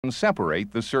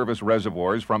separate the service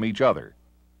reservoirs from each other.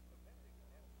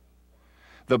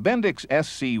 The Bendix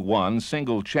SC1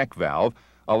 single check valve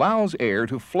allows air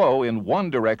to flow in one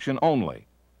direction only.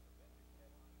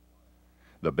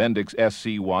 The Bendix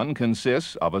SC1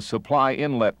 consists of a supply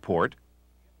inlet port,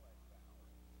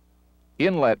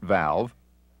 inlet valve,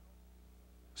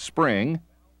 spring,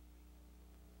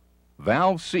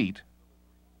 valve seat,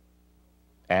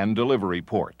 and delivery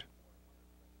port.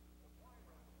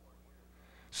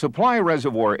 Supply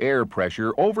reservoir air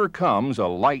pressure overcomes a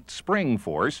light spring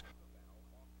force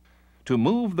to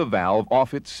move the valve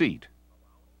off its seat,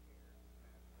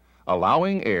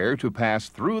 allowing air to pass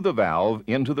through the valve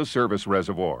into the service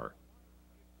reservoir.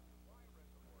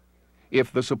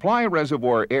 If the supply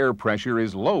reservoir air pressure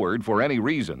is lowered for any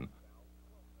reason,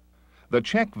 the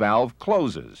check valve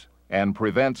closes and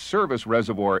prevents service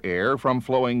reservoir air from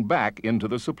flowing back into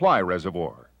the supply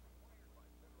reservoir.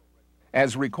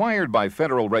 As required by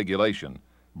federal regulation,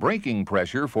 braking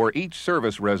pressure for each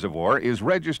service reservoir is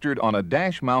registered on a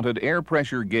dash-mounted air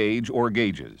pressure gauge or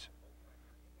gauges.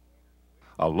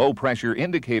 A low-pressure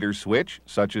indicator switch,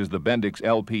 such as the Bendix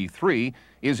LP3,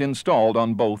 is installed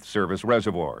on both service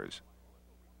reservoirs.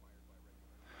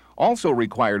 Also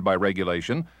required by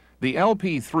regulation, the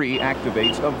LP3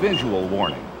 activates a visual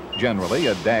warning, generally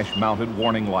a dash-mounted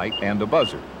warning light and a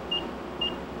buzzer.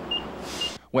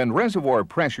 When reservoir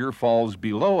pressure falls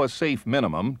below a safe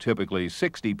minimum, typically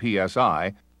 60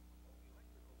 psi,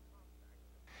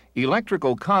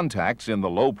 electrical contacts in the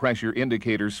low-pressure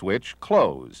indicator switch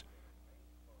close.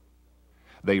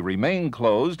 They remain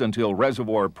closed until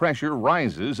reservoir pressure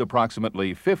rises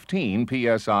approximately 15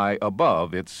 psi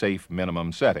above its safe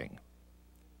minimum setting.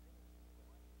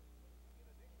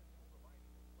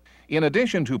 In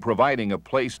addition to providing a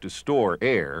place to store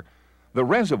air, the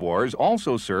reservoirs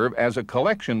also serve as a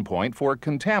collection point for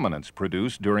contaminants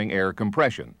produced during air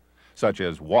compression, such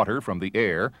as water from the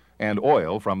air and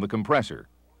oil from the compressor.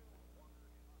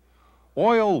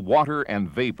 Oil, water, and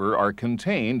vapor are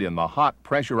contained in the hot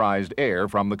pressurized air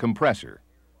from the compressor.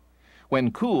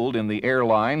 When cooled in the air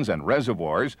lines and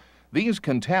reservoirs, these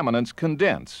contaminants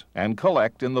condense and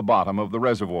collect in the bottom of the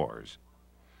reservoirs.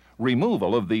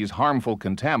 Removal of these harmful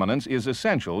contaminants is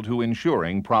essential to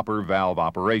ensuring proper valve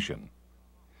operation.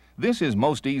 This is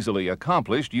most easily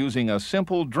accomplished using a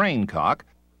simple drain cock,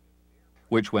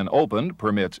 which when opened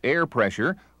permits air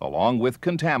pressure, along with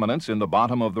contaminants in the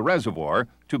bottom of the reservoir,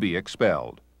 to be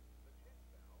expelled.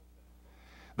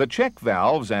 The check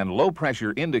valves and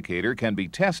low-pressure indicator can be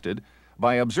tested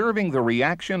by observing the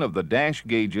reaction of the dash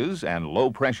gauges and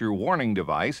low-pressure warning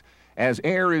device as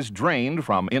air is drained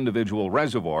from individual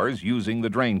reservoirs using the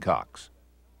drain cocks.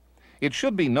 It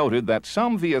should be noted that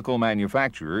some vehicle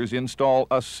manufacturers install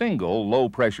a single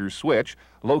low-pressure switch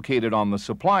located on the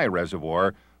supply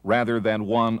reservoir rather than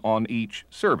one on each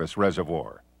service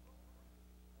reservoir.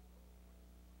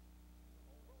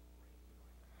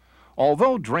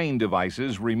 Although drain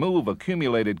devices remove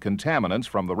accumulated contaminants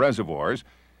from the reservoirs,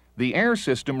 the air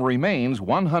system remains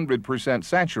 100%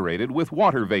 saturated with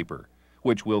water vapor,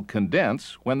 which will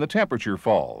condense when the temperature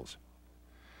falls.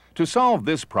 To solve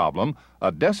this problem,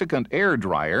 a desiccant air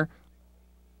dryer,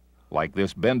 like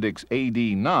this Bendix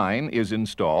AD9, is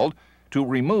installed to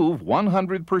remove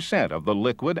 100% of the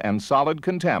liquid and solid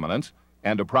contaminants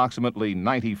and approximately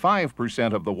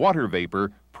 95% of the water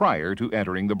vapor prior to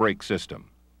entering the brake system.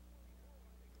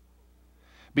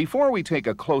 Before we take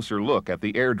a closer look at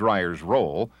the air dryer's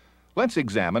role, let's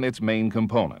examine its main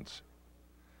components.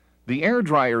 The air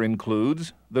dryer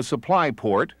includes the supply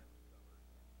port,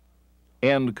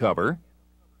 end cover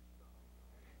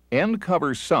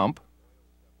sump,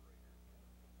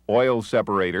 oil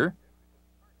separator,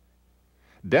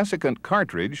 desiccant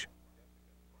cartridge,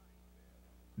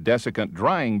 desiccant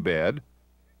drying bed,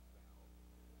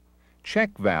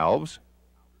 check valves,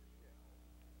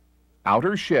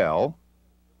 outer shell,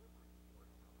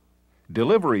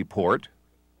 delivery port,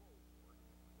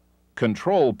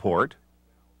 control port,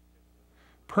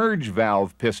 purge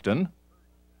valve piston,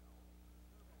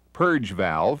 purge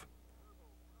valve,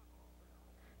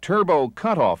 turbo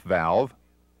cutoff valve,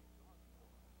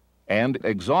 and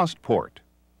exhaust port.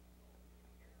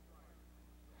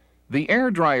 The air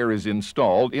dryer is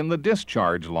installed in the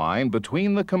discharge line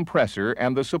between the compressor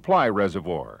and the supply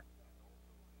reservoir,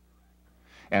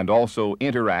 and also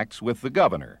interacts with the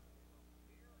governor.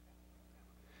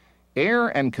 Air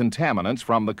and contaminants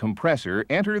from the compressor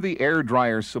enter the air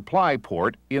dryer supply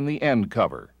port in the end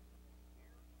cover.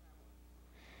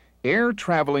 Air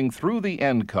traveling through the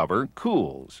end cover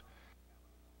cools,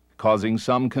 causing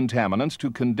some contaminants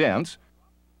to condense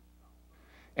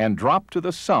and drop to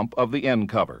the sump of the end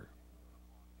cover.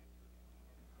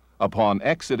 Upon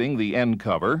exiting the end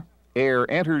cover, air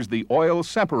enters the oil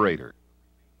separator,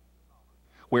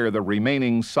 where the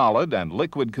remaining solid and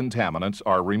liquid contaminants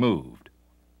are removed.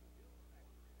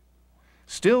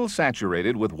 Still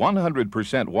saturated with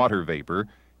 100% water vapor,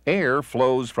 air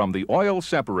flows from the oil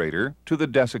separator to the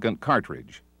desiccant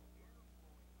cartridge.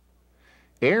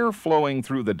 Air flowing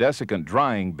through the desiccant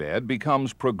drying bed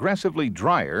becomes progressively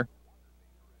drier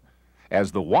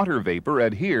as the water vapor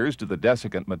adheres to the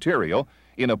desiccant material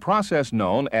in a process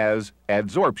known as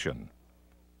adsorption.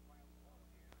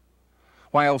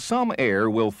 While some air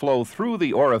will flow through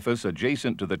the orifice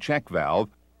adjacent to the check valve,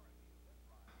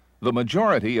 the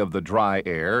majority of the dry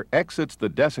air exits the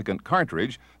desiccant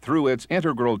cartridge through its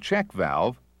integral check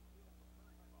valve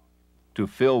to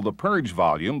fill the purge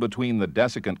volume between the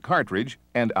desiccant cartridge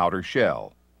and outer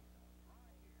shell.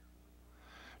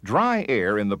 Dry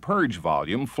air in the purge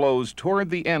volume flows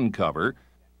toward the end cover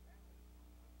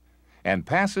and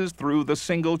passes through the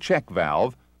single check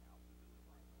valve,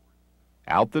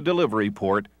 out the delivery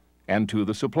port, and to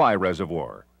the supply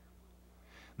reservoir.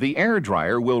 The air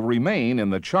dryer will remain in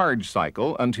the charge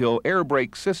cycle until air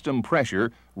brake system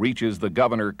pressure reaches the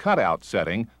governor cutout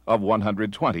setting of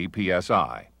 120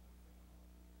 psi.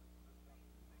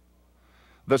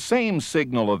 The same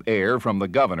signal of air from the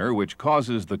governor which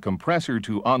causes the compressor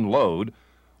to unload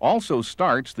also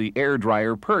starts the air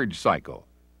dryer purge cycle.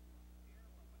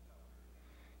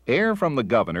 Air from the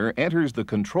governor enters the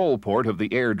control port of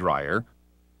the air dryer,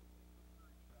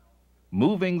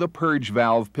 moving the purge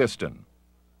valve piston.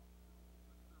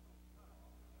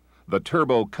 The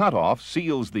turbo cutoff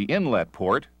seals the inlet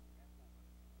port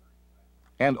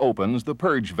and opens the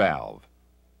purge valve.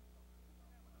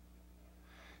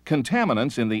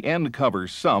 Contaminants in the end cover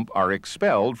sump are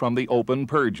expelled from the open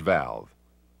purge valve.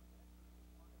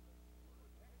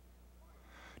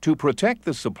 To protect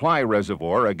the supply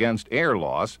reservoir against air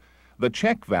loss, the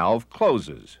check valve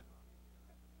closes.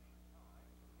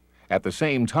 At the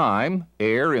same time,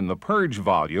 air in the purge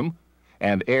volume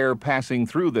and air passing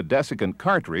through the desiccant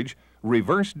cartridge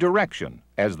reverse direction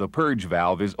as the purge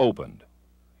valve is opened.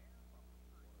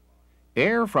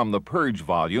 Air from the purge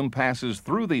volume passes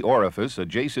through the orifice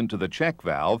adjacent to the check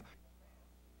valve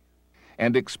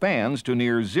and expands to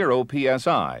near 0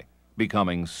 psi,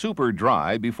 becoming super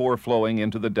dry before flowing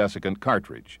into the desiccant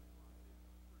cartridge.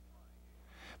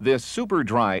 This super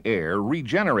dry air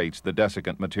regenerates the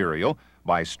desiccant material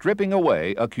by stripping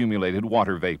away accumulated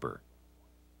water vapor.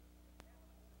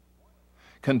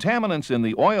 Contaminants in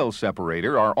the oil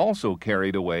separator are also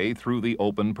carried away through the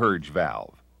open purge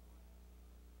valve.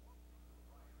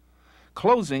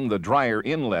 Closing the dryer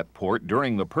inlet port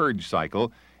during the purge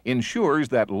cycle ensures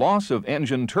that loss of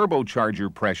engine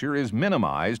turbocharger pressure is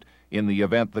minimized in the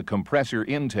event the compressor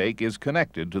intake is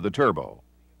connected to the turbo.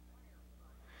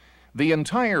 The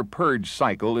entire purge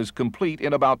cycle is complete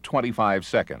in about 25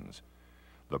 seconds.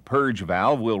 The purge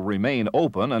valve will remain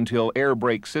open until air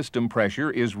brake system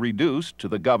pressure is reduced to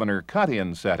the governor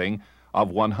cut-in setting of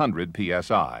 100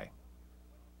 psi.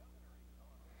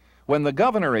 When the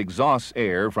governor exhausts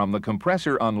air from the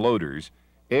compressor unloaders,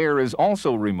 air is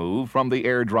also removed from the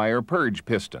air dryer purge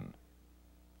piston.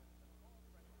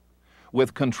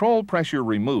 With control pressure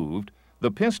removed, the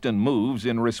piston moves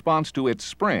in response to its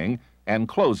spring and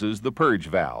closes the purge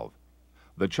valve.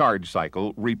 The charge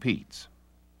cycle repeats.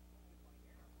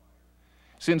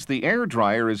 Since the air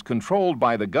dryer is controlled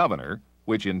by the governor,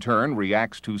 which in turn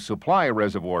reacts to supply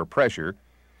reservoir pressure,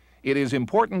 it is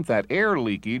important that air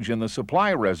leakage in the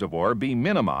supply reservoir be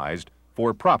minimized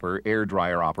for proper air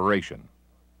dryer operation.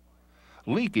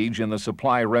 Leakage in the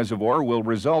supply reservoir will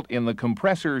result in the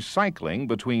compressor cycling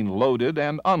between loaded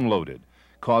and unloaded,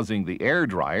 causing the air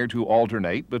dryer to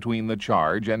alternate between the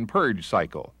charge and purge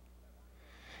cycle.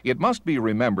 It must be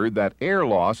remembered that air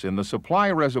loss in the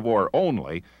supply reservoir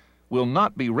only will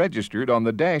not be registered on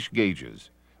the dash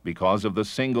gauges because of the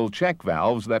single check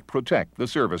valves that protect the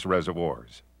service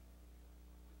reservoirs.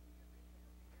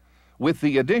 With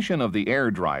the addition of the air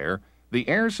dryer, the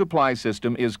air supply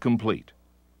system is complete.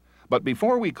 But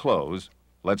before we close,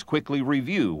 let's quickly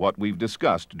review what we've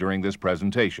discussed during this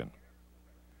presentation.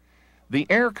 The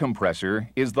air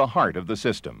compressor is the heart of the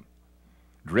system.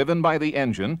 Driven by the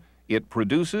engine, it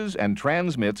produces and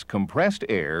transmits compressed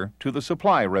air to the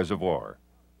supply reservoir.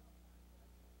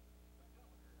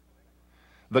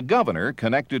 The governor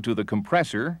connected to the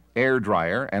compressor, air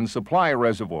dryer, and supply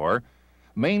reservoir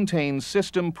maintains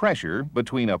system pressure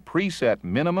between a preset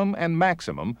minimum and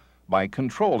maximum by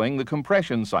controlling the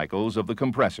compression cycles of the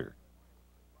compressor.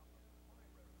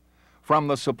 From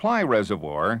the supply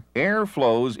reservoir, air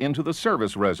flows into the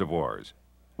service reservoirs,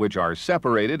 which are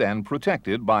separated and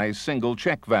protected by single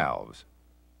check valves.